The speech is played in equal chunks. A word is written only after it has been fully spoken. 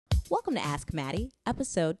Welcome to Ask Mattie,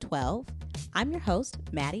 episode 12. I'm your host,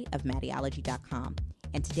 Mattie of MattieOlogy.com,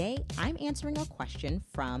 and today I'm answering a question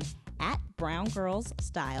from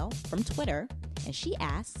 @BrownGirlsStyle from Twitter, and she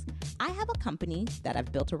asks, I have a company that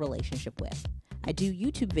I've built a relationship with. I do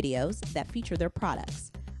YouTube videos that feature their products.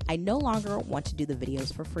 I no longer want to do the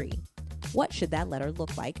videos for free. What should that letter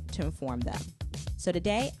look like to inform them? So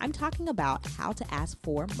today, I'm talking about how to ask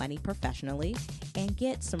for money professionally and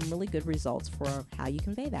get some really good results for how you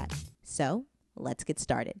convey that. So let's get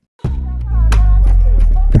started.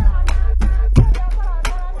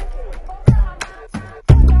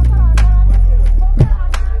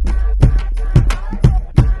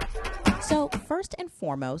 So first and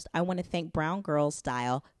foremost, I want to thank Brown Girls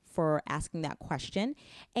Style for asking that question.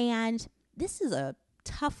 And this is a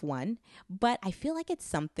tough one, but I feel like it's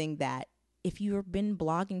something that if you've been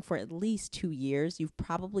blogging for at least 2 years, you've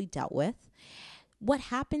probably dealt with. What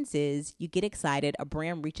happens is you get excited, a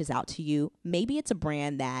brand reaches out to you. Maybe it's a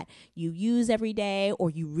brand that you use every day or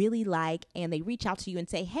you really like, and they reach out to you and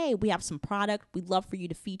say, hey, we have some product. We'd love for you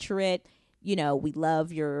to feature it. You know, we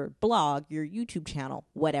love your blog, your YouTube channel,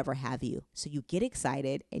 whatever have you. So you get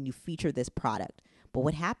excited and you feature this product. But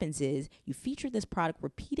what happens is you feature this product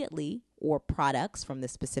repeatedly, or products from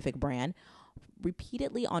this specific brand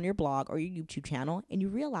repeatedly on your blog or your YouTube channel, and you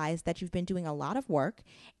realize that you've been doing a lot of work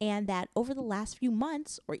and that over the last few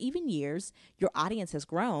months or even years, your audience has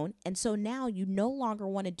grown. And so now you no longer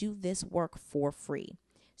want to do this work for free.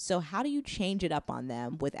 So how do you change it up on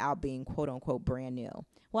them without being quote unquote brand new?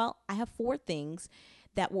 Well, I have 4 things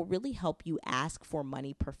that will really help you ask for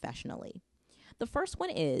money professionally. The first one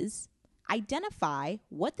is identify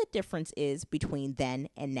what the difference is between then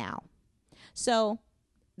and now. So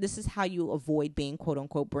this is how you avoid being quote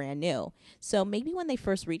unquote brand new. So maybe when they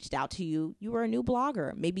first reached out to you, you were a new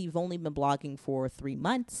blogger. Maybe you've only been blogging for 3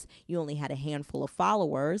 months. You only had a handful of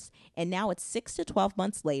followers, and now it's 6 to 12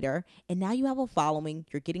 months later, and now you have a following,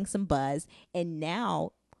 you're getting some buzz, and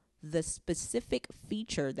now the specific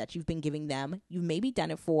feature that you've been giving them, you've maybe done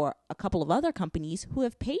it for a couple of other companies who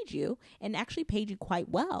have paid you and actually paid you quite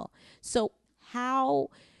well. So how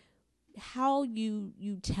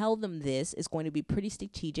you tell them this is going to be pretty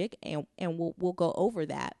strategic, and we'll go over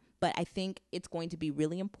that. But I think it's going to be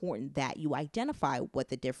really important that you identify what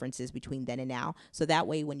the difference is between then and now. So that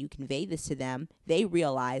way, when you convey this to them, they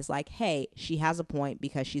realize like, hey, she has a point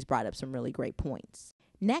because she's brought up some really great points.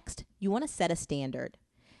 Next, you want to set a standard.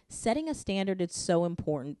 Setting a standard is so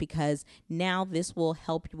important because now this will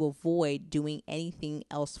help you avoid doing anything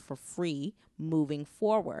else for free moving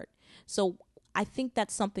forward. So I think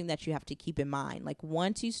that's something that you have to keep in mind. Like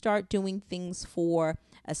once you start doing things for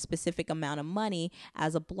a specific amount of money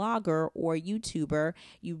as a blogger or YouTuber,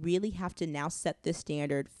 you really have to now set this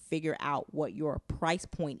standard, figure out what your price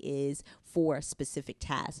point is for a specific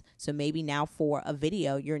task. So maybe now for a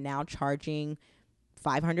video, you're now charging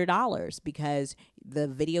 $500 because the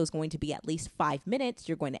video is going to be at least 5 minutes.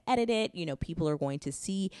 You're going to edit it. You know, people are going to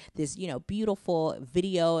see this, beautiful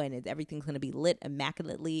video, and everything's going to be lit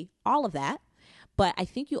immaculately, all of that. But I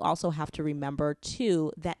think you also have to remember,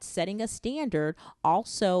 too, that setting a standard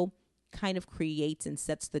also kind of creates and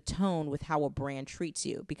sets the tone with how a brand treats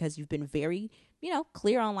you, because you've been very,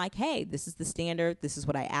 clear on like, hey, this is the standard. This is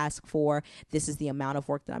what I ask for. This is the amount of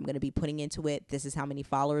work that I'm going to be putting into it. This is how many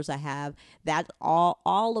followers I have. That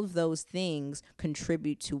all of those things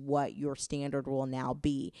contribute to what your standard will now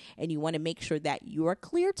be. And you want to make sure that you are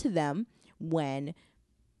clear to them when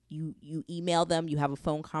you email them, you have a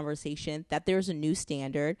phone conversation, that there's a new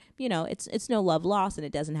standard. It's no love lost, and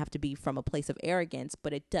it doesn't have to be from a place of arrogance,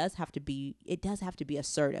 but it does have to be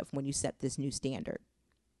assertive when you set this new standard.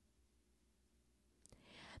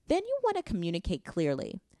 Then you want to communicate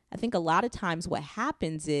clearly. I think a lot of times what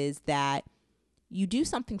happens is that you do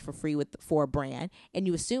something for free for a brand, and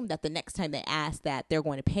you assume that the next time they ask that they're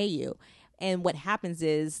going to pay you. And what happens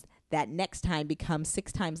is that next time becomes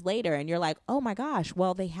 6 times later, and you're like, oh my gosh,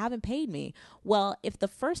 well, they haven't paid me. Well, if the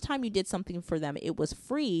first time you did something for them, it was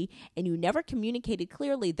free, and you never communicated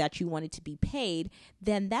clearly that you wanted to be paid,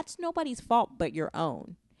 then that's nobody's fault but your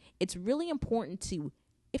own. It's really important to,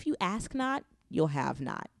 if you ask not, you'll have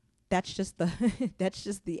not. That's just the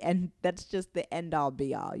end all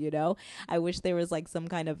be all, I wish there was like some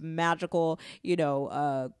kind of magical,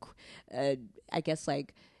 I guess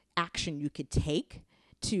like action you could take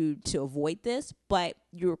to avoid this, but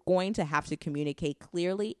you're going to have to communicate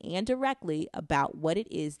clearly and directly about what it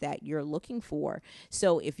is that you're looking for.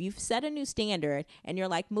 So if you've set a new standard and you're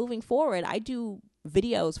like, moving forward, I do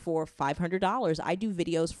videos for $500. I do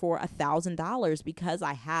videos for $1,000 because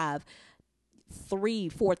I have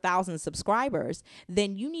 4,000 subscribers,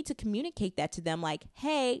 then you need to communicate that to them like,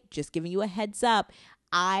 hey, just giving you a heads up.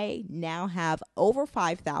 I now have over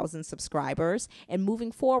 5,000 subscribers, and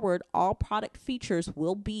moving forward, all product features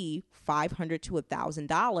will be $500 to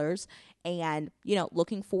 $1,000. And,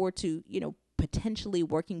 looking forward to, potentially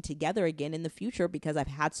working together again in the future because I've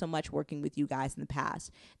had so much working with you guys in the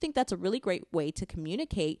past. I think that's a really great way to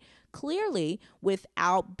communicate clearly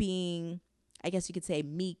without being, I guess you could say,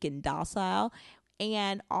 meek and docile.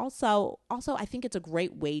 And also I think it's a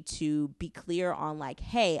great way to be clear on like,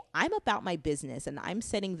 hey, I'm about my business and I'm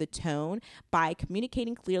setting the tone by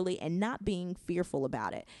communicating clearly and not being fearful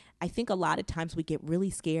about it. I think a lot of times we get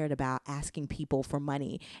really scared about asking people for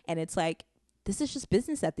money, and it's like, this is just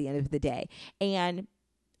business at the end of the day. And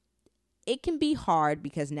it can be hard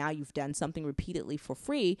because now you've done something repeatedly for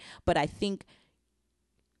free, but I think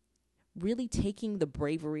really taking the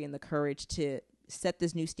bravery and the courage to set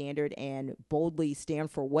this new standard and boldly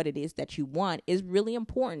stand for what it is that you want is really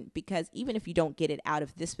important, because even if you don't get it out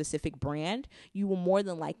of this specific brand, you will more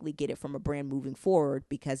than likely get it from a brand moving forward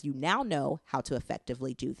because you now know how to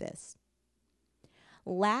effectively do this.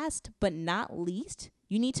 Last but not least,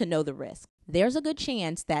 you need to know the risk. There's a good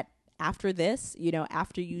chance that after this,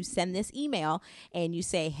 after you send this email and you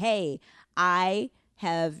say, hey, I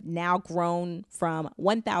have now grown from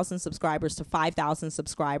 1,000 subscribers to 5,000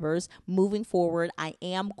 subscribers. Moving forward, I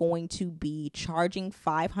am going to be charging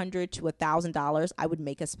 $500 to $1,000. I would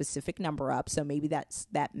make a specific number up. So maybe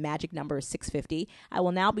that magic number is $650. I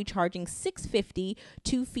will now be charging $650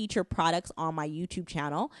 to feature products on my YouTube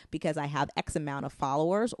channel because I have X amount of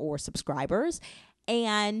followers or subscribers.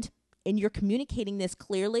 And you're communicating this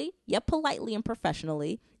clearly, yet politely and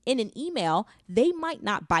professionally. In an email, they might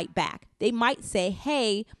not bite back. They might say,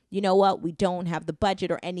 hey, you know what, we don't have the budget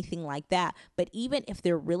or anything like that. But even if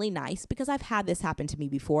they're really nice, because I've had this happen to me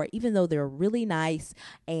before, even though they're really nice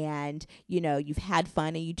and, you've had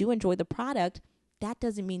fun and you do enjoy the product, that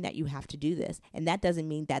doesn't mean that you have to do this. And that doesn't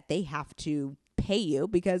mean that they have to pay you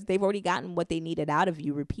because they've already gotten what they needed out of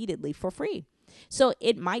you repeatedly for free. So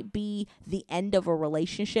it might be the end of a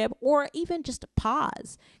relationship or even just a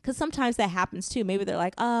pause, because sometimes that happens too. Maybe they're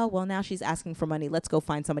like, oh, well, now she's asking for money. Let's go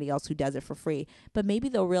find somebody else who does it for free. But maybe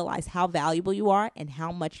they'll realize how valuable you are and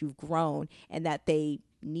how much you've grown, and that they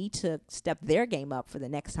need to step their game up for the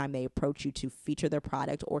next time they approach you to feature their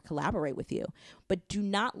product or collaborate with you. But do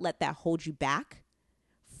not let that hold you back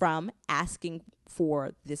from asking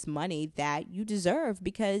for this money that you deserve,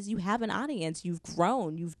 because you have an audience, you've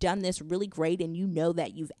grown, you've done this really great, and you know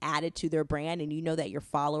that you've added to their brand, and you know that your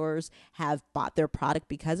followers have bought their product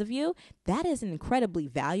because of you. That is incredibly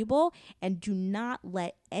valuable, and do not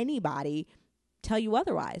let anybody tell you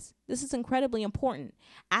otherwise. This is incredibly important.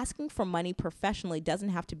 Asking for money professionally doesn't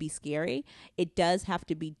have to be scary. It does have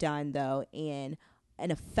to be done, though, in an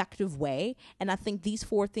effective way. And I think these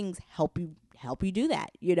 4 things help you do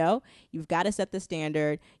that. You've got to set the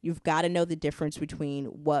standard. You've got to know the difference between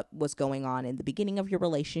what was going on in the beginning of your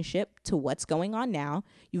relationship to what's going on now.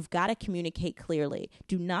 You've got to communicate clearly.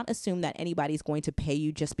 Do not assume that anybody's going to pay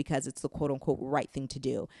you just because it's the quote unquote right thing to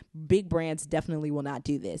do. Big brands definitely will not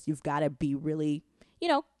do this. You've got to be really,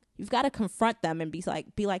 you've got to confront them and be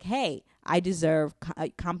like, hey, I deserve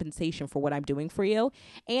compensation for what I'm doing for you.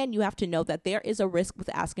 And you have to know that there is a risk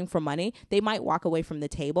with asking for money. They might walk away from the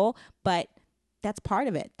table, but that's part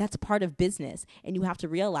of it. That's part of business. And you have to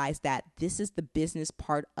realize that this is the business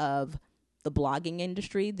part of the blogging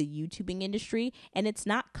industry, the YouTubing industry, and it's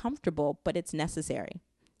not comfortable, but it's necessary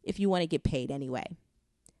if you want to get paid anyway.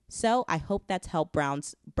 So I hope that's helped Brown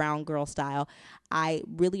Girl Style. I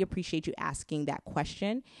really appreciate you asking that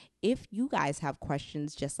question. If you guys have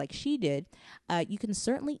questions just like she did, you can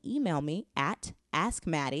certainly email me at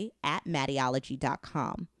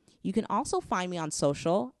askmattie@mattieology.com. You can also find me on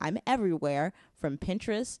social. I'm everywhere, from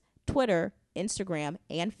Pinterest, Twitter, Instagram,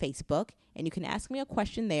 and Facebook. And you can ask me a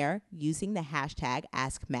question there using the hashtag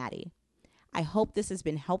AskMattie. I hope this has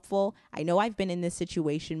been helpful. I know I've been in this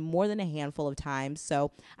situation more than a handful of times,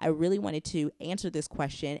 so I really wanted to answer this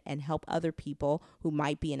question and help other people who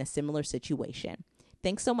might be in a similar situation.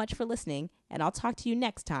 Thanks so much for listening, and I'll talk to you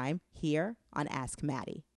next time here on Ask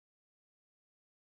Mattie.